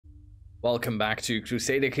Welcome back to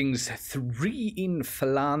Crusader Kings III in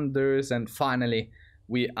Flanders, and finally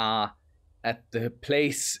we are at the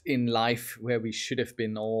place in life where we should have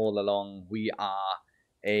been all along. We are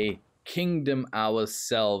a kingdom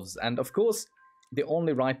ourselves, and of course the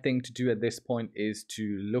only right thing to do at this point is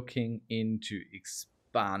to looking into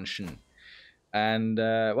expansion. And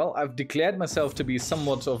well, I've declared myself to be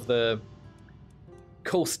somewhat of the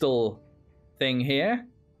coastal thing here,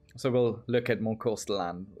 so we'll look at more coastal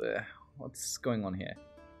land. What's going on here?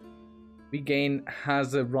 We gain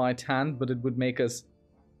has a right hand, but it would make us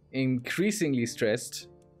increasingly stressed.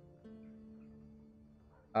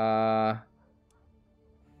 I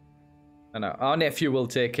don't know. Our nephew will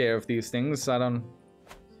take care of these things. I don't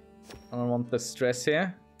want the stress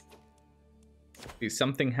here. See,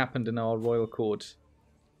 something happened in our royal court.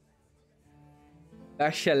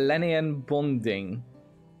 Achillenian bonding.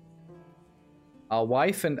 Our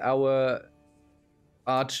wife and our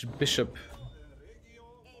Archbishop.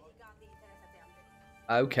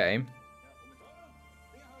 Okay.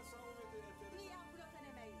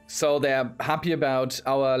 So they're happy about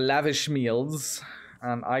our lavish meals,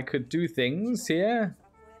 and I could do things here.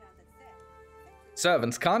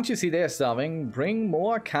 Servants, can't you see they're starving? Bring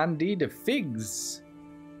more candied figs.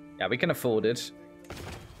 Yeah, we can afford it.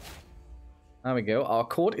 There we go. Our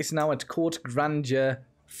court is now at Court Grandeur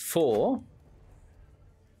 4.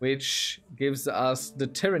 Which gives us the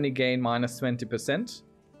tyranny gain minus 20%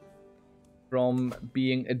 from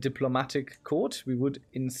being a diplomatic court. We would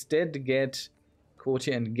instead get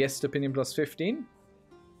courtier and guest opinion plus 15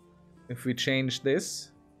 if we change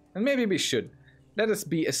this. And maybe we should. Let us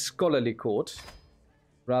be a scholarly court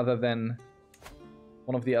rather than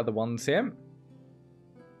one of the other ones here.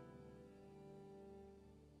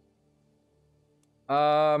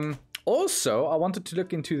 Also, I wanted to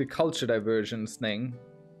look into the culture divergence thing.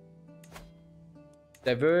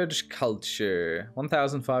 Diverge culture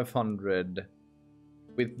 1500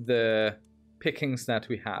 with the pickings that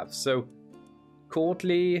we have. So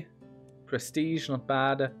courtly, prestige, not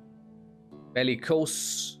bad.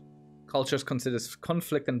 Bellicose cultures considers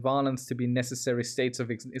conflict and violence to be necessary states of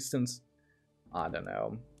existence. I don't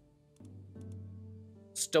know.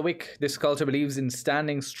 Stoic, this culture believes in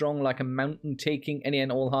standing strong like a mountain, taking any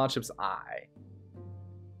and all hardships.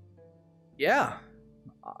 Yeah.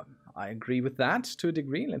 I agree with that to a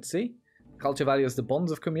degree. Let's see. Culture values the bonds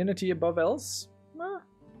of community above else.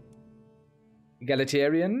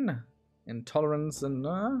 Egalitarian. Intolerance and...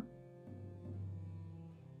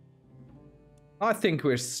 I think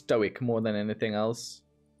we're stoic more than anything else.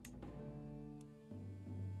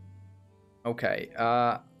 Okay.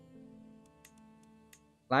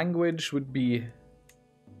 Language would be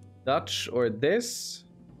Dutch or this.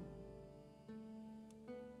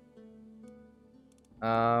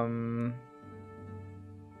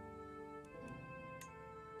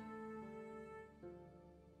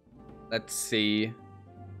 Let's see.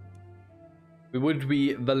 We would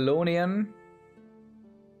be Valonian.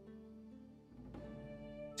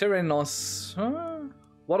 Tyrannos.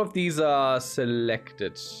 What of these are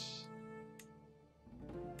selected?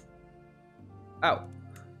 Oh.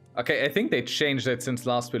 Okay, I think they changed it since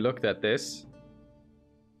last we looked at this.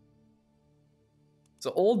 So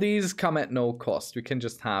all these come at no cost. We can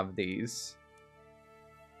just have these.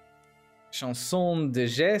 Chanson de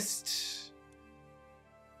geste.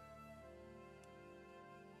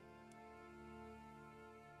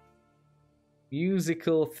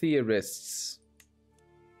 Musical theorists.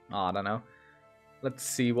 Oh, I don't know. Let's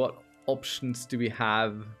see, what options do we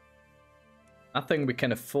have? Nothing we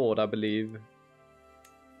can afford, I believe.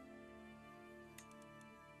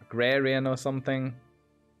 Agrarian or something.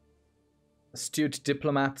 Astute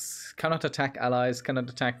diplomats, cannot attack allies, cannot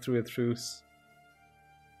attack through a truce.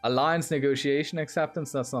 Alliance negotiation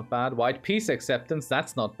acceptance, that's not bad. White peace acceptance,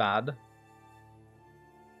 that's not bad.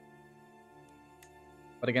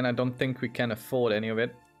 But again, I don't think we can afford any of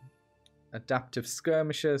it. Adaptive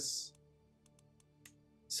skirmishes.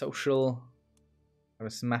 Social.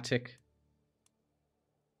 Charismatic.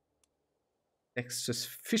 Dexterous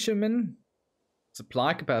fishermen.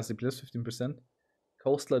 Supply capacity plus 15%.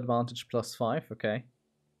 Coastal advantage plus 5, okay.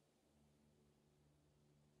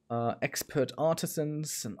 Expert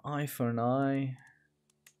artisans, an eye for an eye.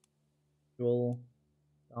 Dual,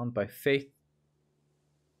 bound by faith.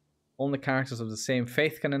 Only characters of the same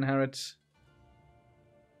faith can inherit.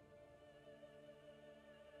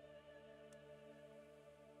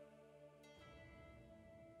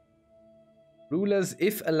 Rulers,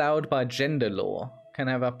 if allowed by gender law, can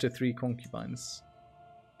have up to 3 concubines.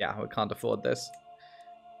 Yeah, we can't afford this.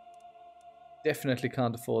 Definitely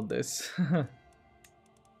can't afford this.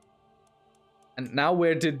 And now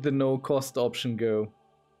where did the no cost option go?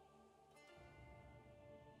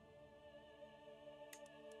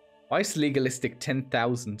 Why is legalistic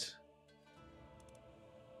 10,000?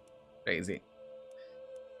 Crazy.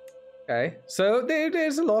 Okay, so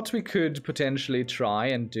there's a lot we could potentially try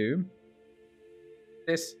and do.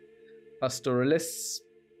 This pastoralists,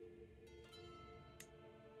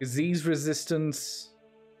 disease resistance.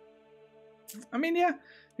 I mean, yeah,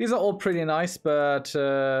 these are all pretty nice, but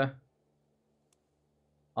I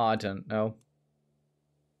don't know.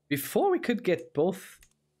 Before we could get both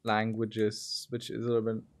languages, which is a little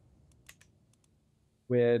bit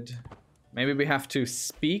weird. Maybe we have to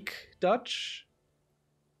speak Dutch.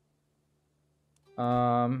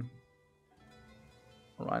 Alright.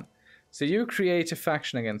 So you create a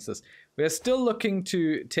faction against us. We are still looking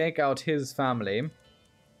to take out his family.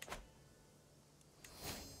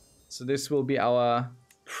 So this will be our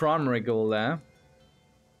primary goal there.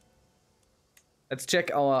 Let's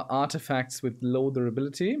check our artifacts with low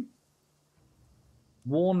durability.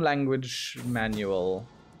 Worn language manual.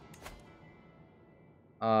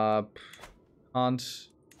 Can't.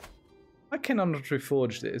 I cannot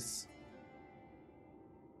reforge this.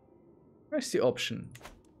 Where's the option?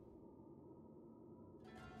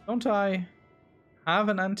 Don't I have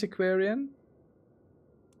an antiquarian?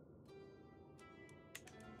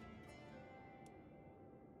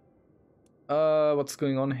 What's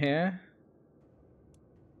going on here?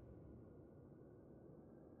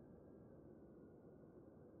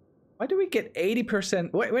 Why do we get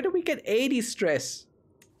 80%? Why do we get 80 stress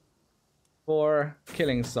for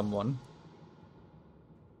killing someone?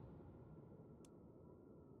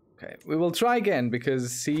 Okay, we will try again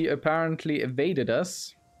because he apparently evaded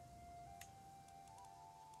us.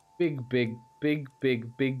 Big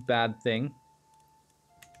bad thing.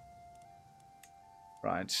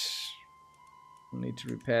 Right. We'll need to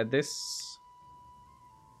repair this.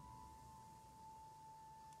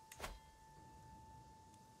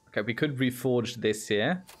 Okay, we could reforge this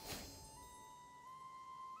here.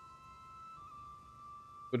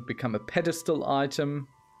 Would become a pedestal item.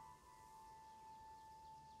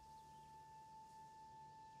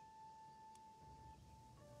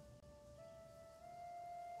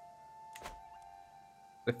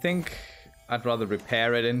 I think I'd rather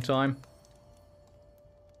repair it in time.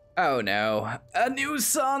 Oh no, a new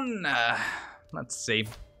son! Let's see.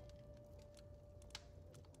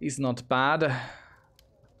 He's not bad.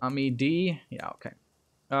 Amidi, yeah, okay.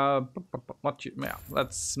 Yeah,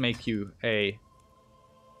 let's make you a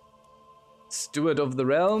steward of the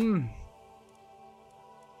realm.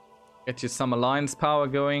 Get you some alliance power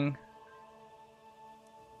going.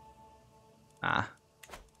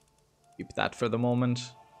 Keep that for the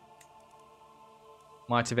moment.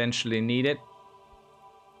 Might eventually need it.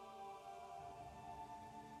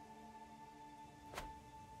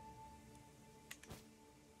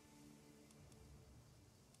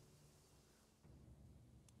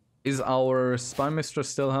 Is our spy mistress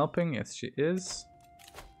still helping? Yes, she is.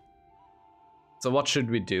 So what should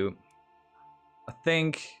we do? I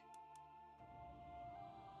think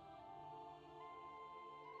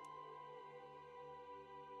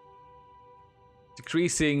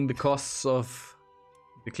decreasing the costs of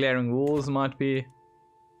declaring wars might be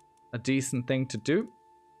a decent thing to do.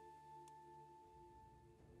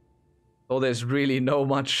 Though there's really no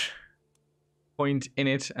much point in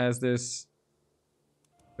it, as there's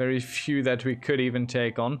very few that we could even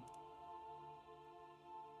take on.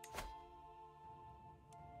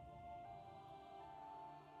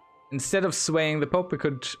 Instead of swaying the Pope, we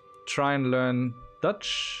could try and learn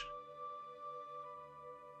Dutch.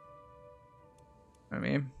 I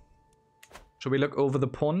mean, should we look over the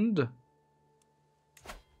pond?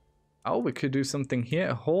 Oh, we could do something here.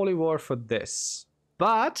 A holy war for this.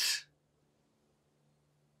 But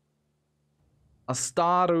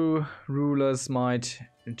Astaru rulers might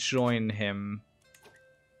join him.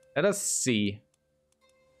 Let us see.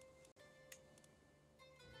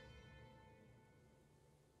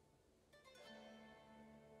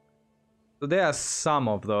 So there are some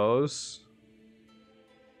of those.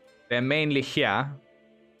 They're mainly here,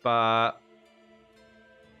 but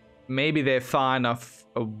maybe they're far enough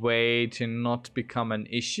away to not become an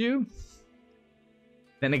issue.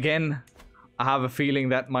 Then again, I have a feeling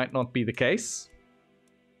that might not be the case.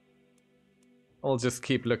 I'll just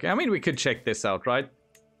keep looking. I mean, we could check this out, right?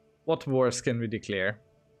 What wars can we declare?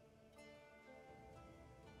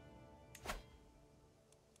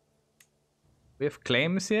 We have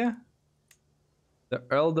claims here. The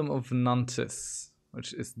Earldom of Nantes,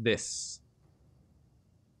 which is this.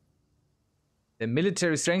 Their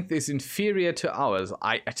military strength is inferior to ours.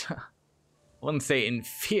 wouldn't say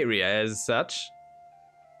inferior as such.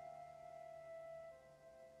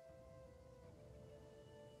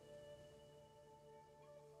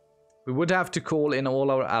 We would have to call in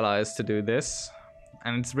all our allies to do this.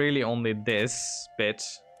 And it's really only this bit.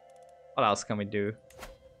 What else can we do?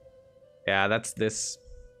 Yeah, that's this.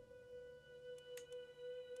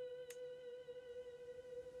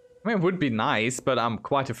 I mean, it would be nice, but I'm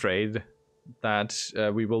quite afraid that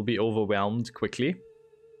we will be overwhelmed quickly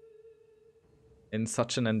in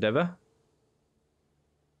such an endeavor.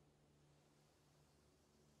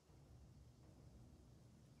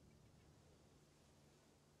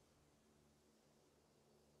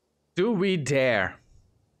 Do we dare?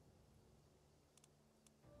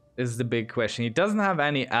 Is the big question. He doesn't have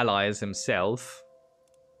any allies himself.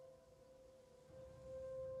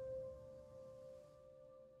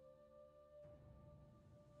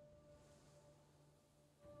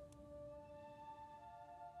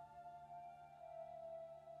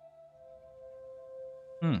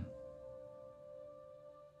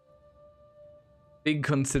 Big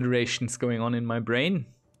considerations going on in my brain.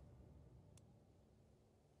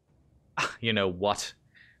 You know what?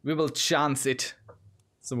 We will chance it.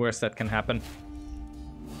 It's the worst that can happen.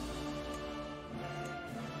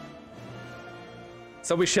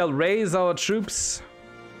 So we shall raise our troops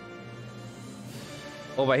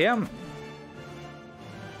over here.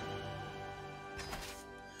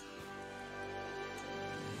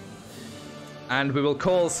 And we will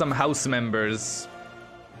call some house members.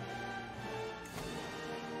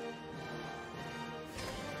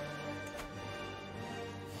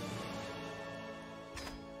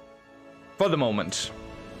 For the moment.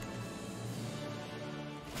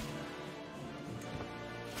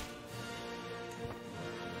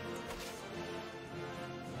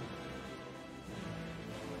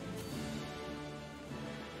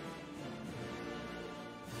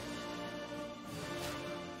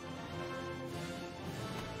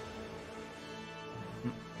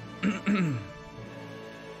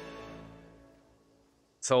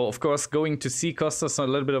 So, of course, going to sea costs us a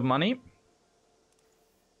little bit of money.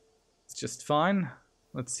 It's just fine.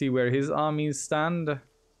 Let's see where his armies stand.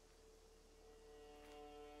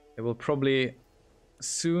 They will probably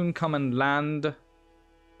soon come and land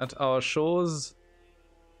at our shores.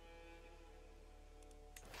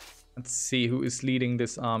 Let's see who is leading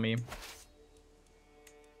this army.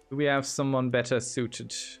 Do we have someone better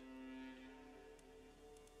suited?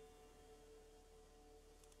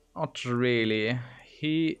 Not really.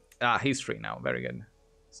 He's free now. Very good.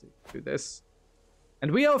 Let's do this. And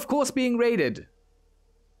we are, of course, being raided.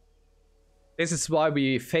 This is why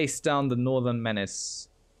we face down the Northern Menace.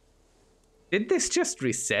 Did this just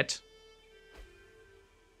reset?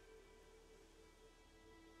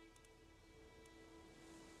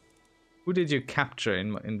 Who did you capture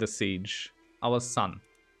in the siege? Our son.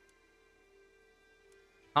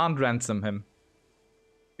 Can't ransom him.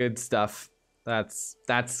 Good stuff. That's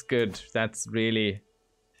good. That's really...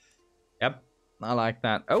 Yep, I like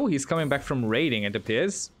that. Oh, he's coming back from raiding, it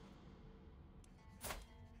appears.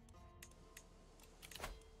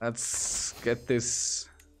 Let's get this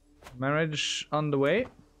marriage underway.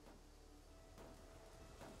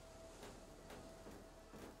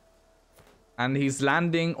 And he's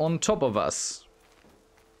landing on top of us.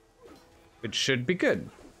 Which should be good.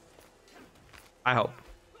 I hope.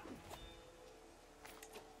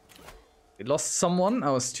 We lost someone.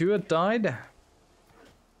 Our steward died.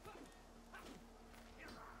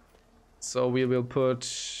 So we will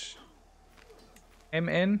put him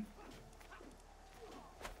in.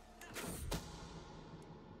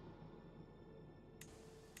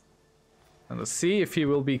 And let's see if he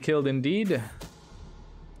will be killed indeed.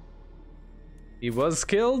 He was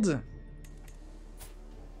killed.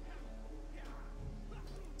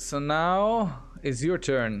 So now is your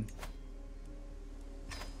turn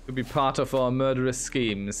to be part of our murderous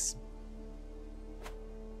schemes.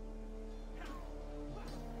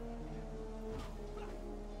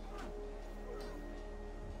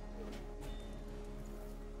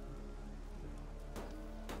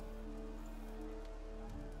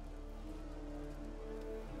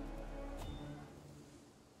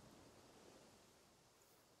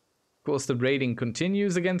 Of course, the raiding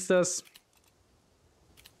continues against us.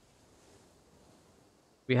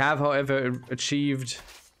 We have, however, achieved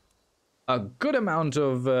a good amount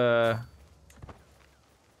of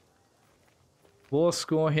war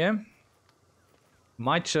score here.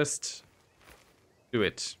 Might just do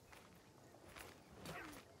it.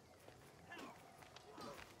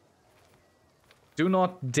 Do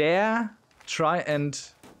not dare try and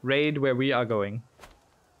raid where we are going.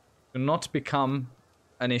 Do not become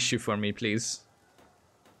an issue for me, please.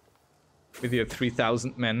 with your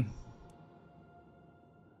 3,000 men.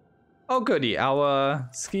 Oh goody, our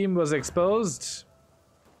scheme was exposed.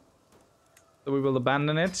 So we will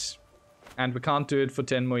abandon it. And we can't do it for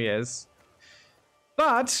 10 more years.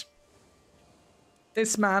 But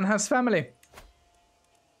this man has family.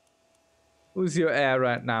 Who's your heir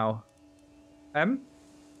right now?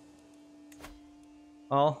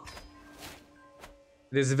 Well,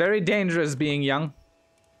 it is very dangerous being young.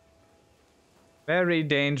 Very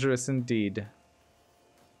dangerous indeed.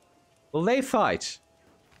 Will they fight?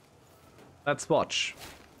 Let's watch.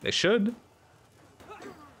 They should.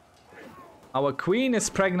 Our queen is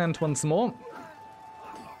pregnant once more.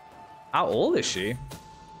 How old is she?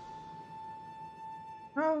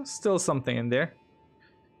 Oh, still something in there.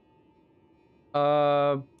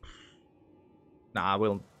 Nah,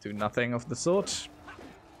 we'll do nothing of the sort.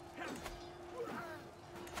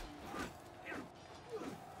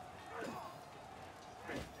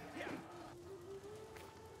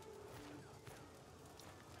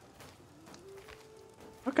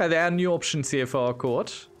 Okay, there are new options here for our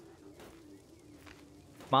court.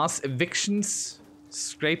 Mass evictions.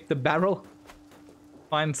 Scrape the barrel.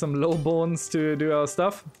 Find some lowborns to do our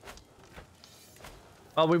stuff.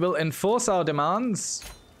 Well, we will enforce our demands.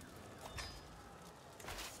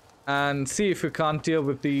 And see if we can't deal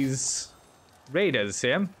with these raiders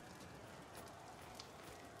here.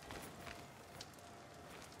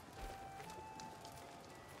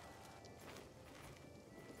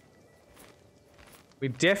 We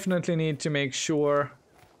definitely need to make sure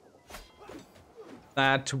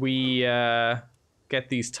that we get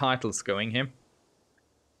these titles going here.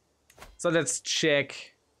 So let's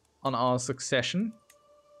check on our succession.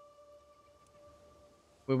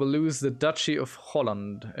 We will lose the Duchy of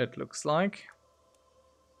Holland, it looks like.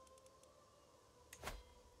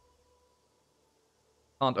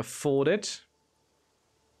 Can't afford it.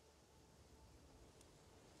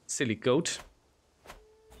 Silly goat.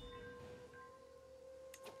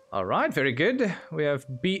 Alright, very good. We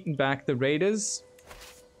have beaten back the raiders.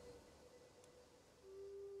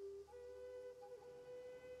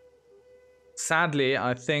 Sadly,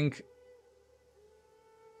 I think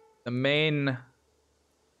the main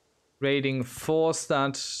raiding force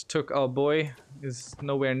that took our boy is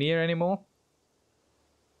nowhere near anymore.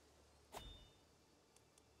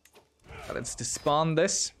 Let's disband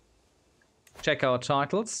this. Check our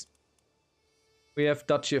titles. We have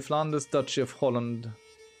Duchy of Flanders, Duchy of Holland.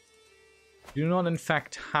 Do not in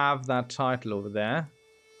fact have that title over there.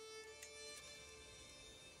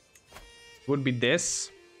 Would be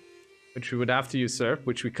this, which we would have to usurp,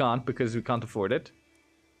 which we can't because we can't afford it.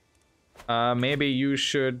 Maybe you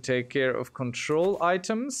should take care of control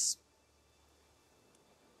items.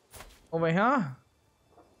 Over here?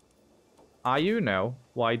 Are you? No.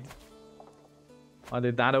 Why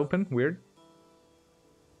did that open? Weird.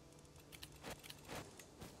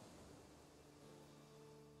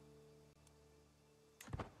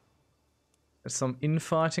 There's some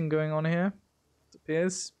infighting going on here, it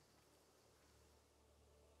appears.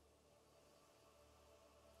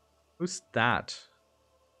 Who's that?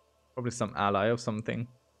 Probably some ally or something.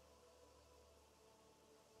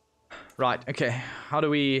 Right, okay. How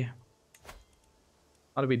do we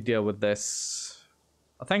deal with this?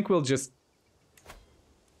 I think we'll just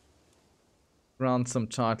grant some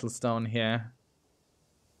titles down here.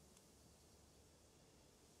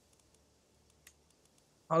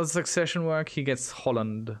 How does succession work? He gets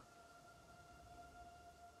Holland.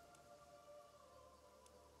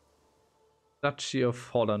 Duchy of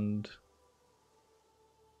Holland.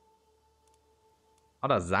 How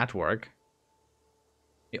does that work?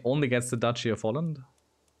 He only gets the Duchy of Holland?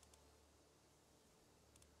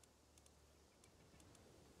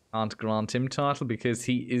 Can't grant him title because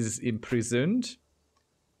he is imprisoned.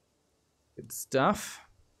 Good stuff.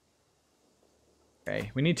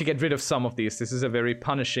 Okay, we need to get rid of some of these. This is a very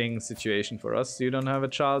punishing situation for us. You don't have a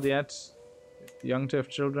child yet? Young to have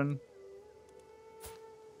children?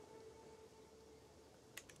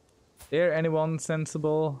 Is there anyone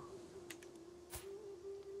sensible?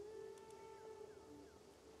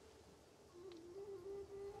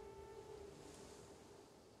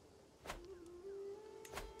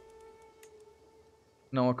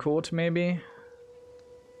 No, a court maybe?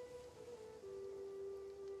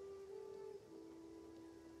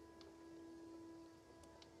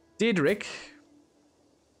 Diedrich.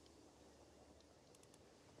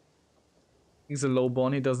 He's a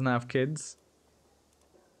lowborn, he doesn't have kids.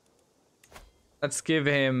 Let's give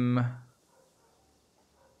him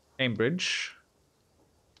Cambridge.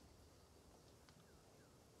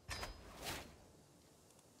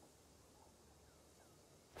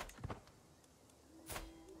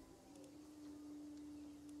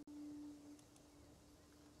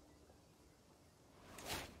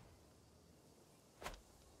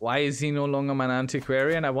 Why is he no longer my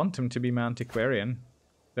antiquarian? I want him to be my antiquarian.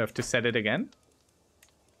 Do I have to set it again?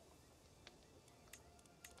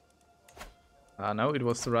 No, it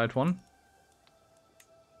was the right one.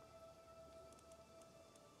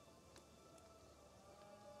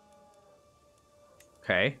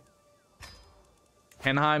 Okay.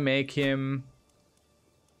 Can I make him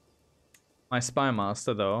my spy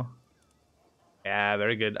master though? Yeah,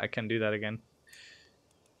 very good. I can do that again.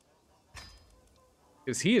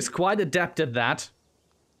 Because he is quite adept at that.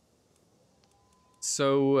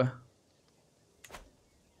 So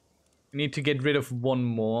we need to get rid of one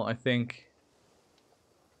more, I think.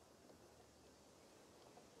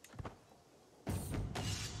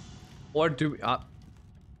 Or do we...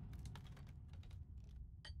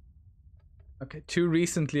 okay, 2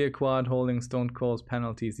 recently acquired holdings don't cause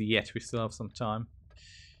penalties yet. We still have some time.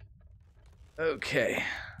 Okay,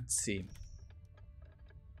 let's see.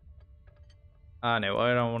 No,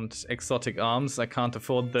 I don't want exotic arms. I can't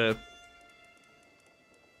afford the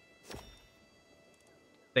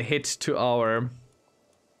hit to our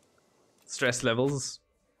stress levels.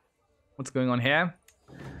 What's going on here?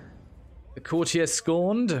 The courtier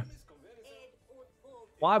scorned.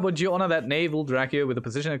 Why would you honor that naval Dracula with a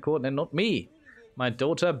position at court and not me? My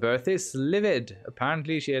daughter Bertha is livid.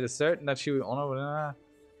 Apparently she had asserted that she would honor...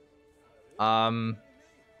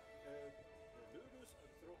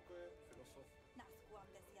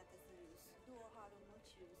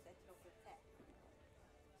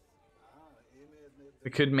 we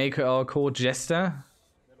could make her our court jester.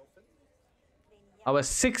 Our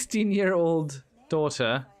 16-year-old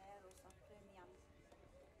daughter.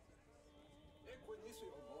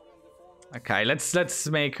 Okay, let's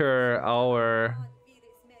make her our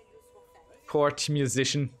court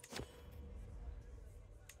musician.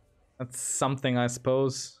 That's something, I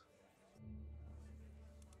suppose.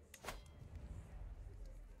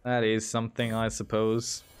 That is something, I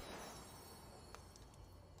suppose.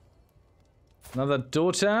 Another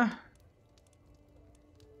daughter.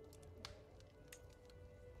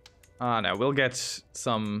 No, we'll get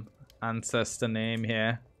some ancestor name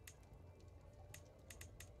here.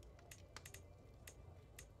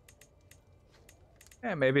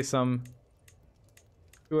 Yeah, maybe some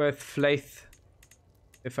Earth Flaith,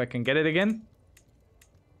 if I can get it again.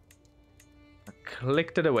 I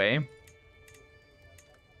clicked it away.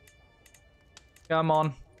 Come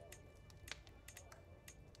on.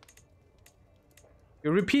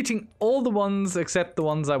 You're repeating all the ones except the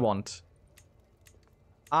ones I want.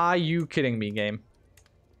 Are you kidding me, game?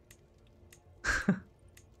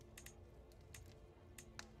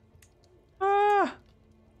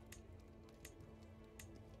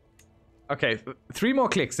 Okay, 3 more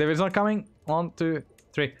clicks. If it's not coming, 1, 2,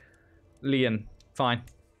 3. Leon, fine.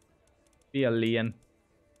 Be a Leon.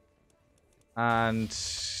 And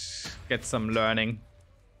get some learning.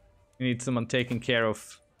 You need someone taking care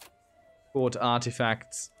of court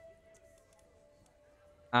artifacts.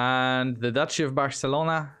 And the Duchy of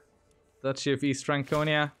Barcelona. Duchy of East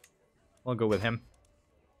Franconia. I'll go with him.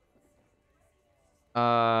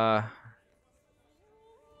 Well,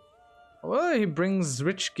 he brings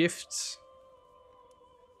rich gifts.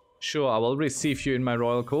 Sure, I will receive you in my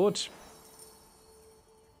royal court.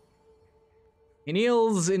 He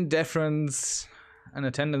kneels in deference, and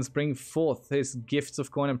attendants bring forth his gifts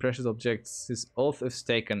of coin and precious objects. His oath is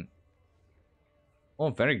taken.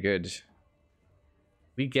 Oh, very good.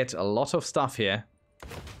 We get a lot of stuff here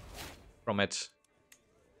from it.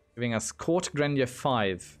 Giving us Court Grandeur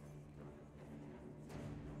 5.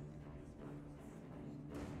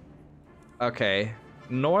 Okay.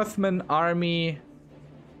 Northman Army.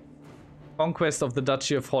 Conquest of the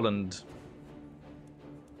Duchy of Holland.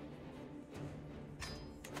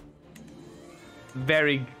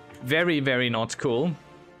 Very, very, very not cool.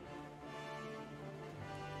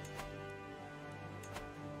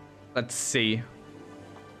 Let's see.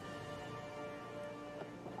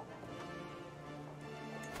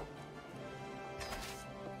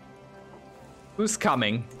 Who's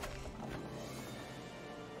coming?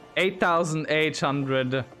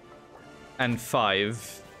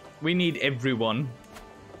 8,805. We need everyone.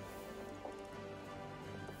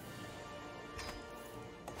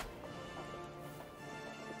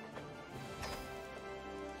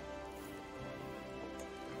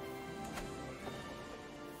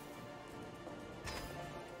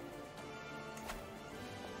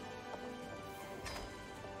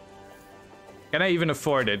 Can I even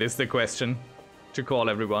afford it, is the question. To call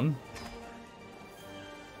everyone.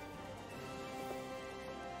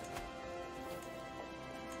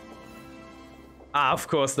 Ah, of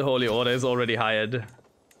course, the Holy Order is already hired.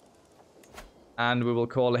 And we will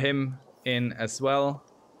call him in as well.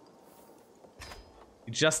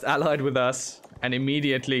 He just allied with us, and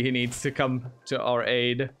immediately he needs to come to our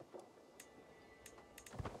aid.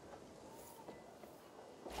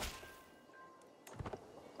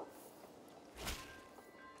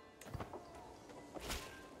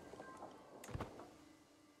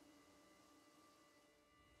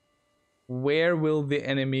 Where will the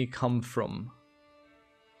enemy come from?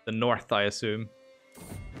 The north, I assume.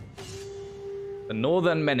 The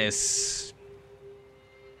Northern Menace.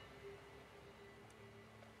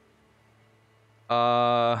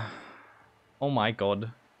 Oh my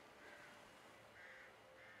god.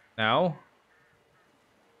 Now?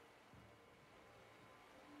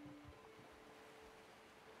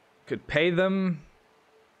 Could pay them.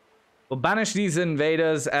 We'll banish these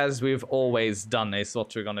invaders as we've always done, is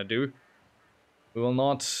what we're gonna do. We will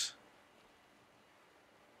not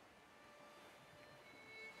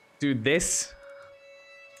do this,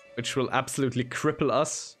 which will absolutely cripple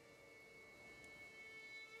us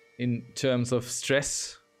in terms of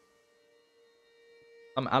stress.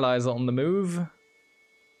 Some allies are on the move.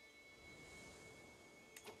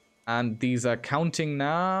 And these are counting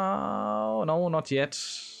now. No, not yet.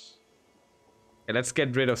 Okay, let's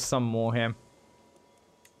get rid of some more here.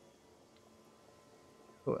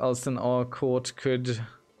 Who else in our court could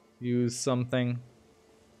use something?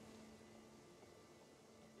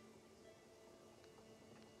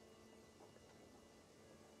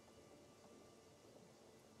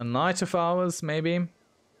 A knight of ours, maybe?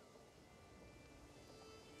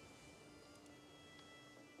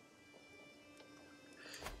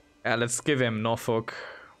 Yeah, let's give him Norfolk.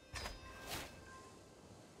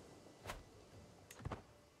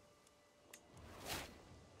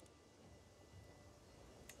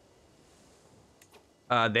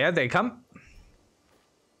 There they come.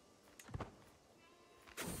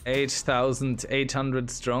 8,800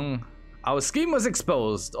 strong. Our scheme was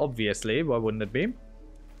exposed, obviously. Why wouldn't it be?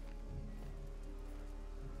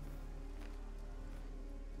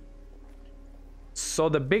 So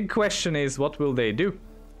the big question is, what will they do?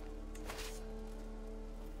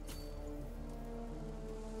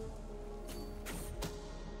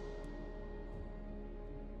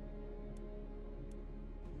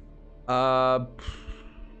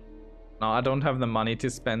 No, I don't have the money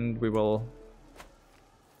to spend. We will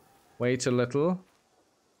wait a little.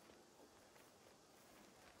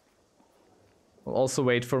 We'll also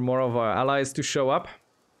wait for more of our allies to show up.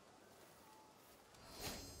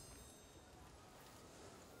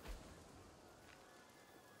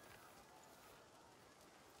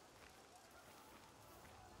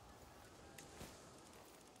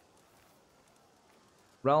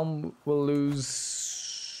 Realm will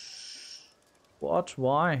lose... What?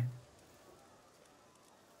 Why?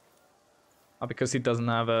 Oh, because he doesn't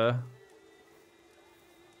have a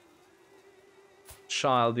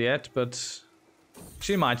child yet, but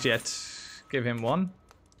she might yet give him one.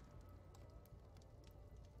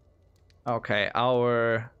 Okay,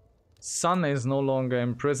 our son is no longer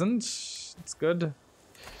imprisoned. It's good.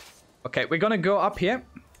 Okay, we're gonna go up here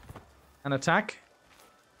and attack.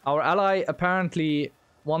 Our ally apparently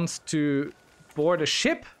wants to board a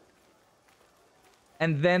ship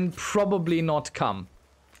and then probably not come.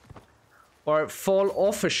 Or fall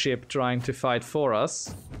off a ship trying to fight for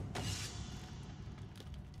us.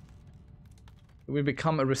 We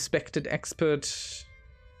become a respected expert.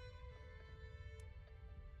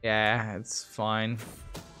 Yeah, it's fine.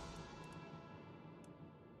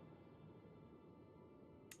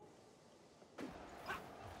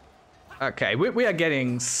 Okay, we are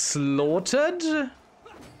getting slaughtered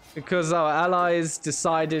because our allies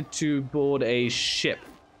decided to board a ship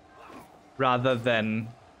rather than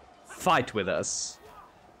fight with us.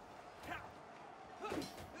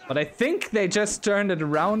 But I think they just turned it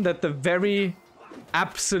around at the very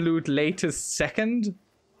absolute latest second.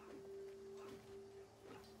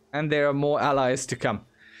 And there are more allies to come.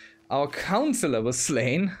 Our counselor was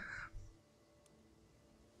slain.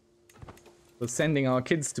 We're sending our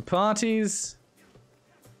kids to parties.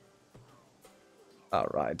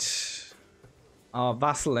 Alright. Our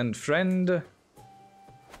vassal and friend.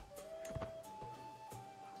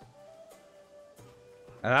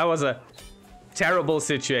 That was a terrible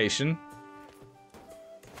situation.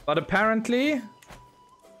 But apparently,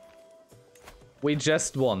 we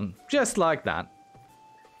just won. Just like that.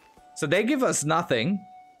 So they give us nothing.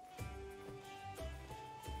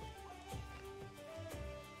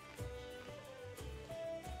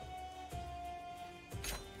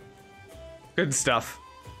 Good stuff.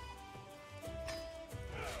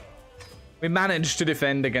 We managed to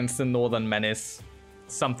defend against the Northern Menace.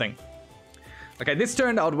 Something. Okay, this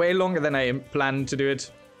turned out way longer than I planned to do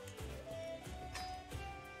it.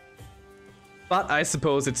 But I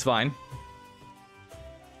suppose it's fine.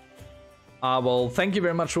 Well, thank you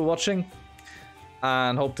very much for watching,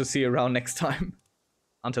 and hope to see you around next time.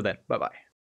 Until then, bye-bye.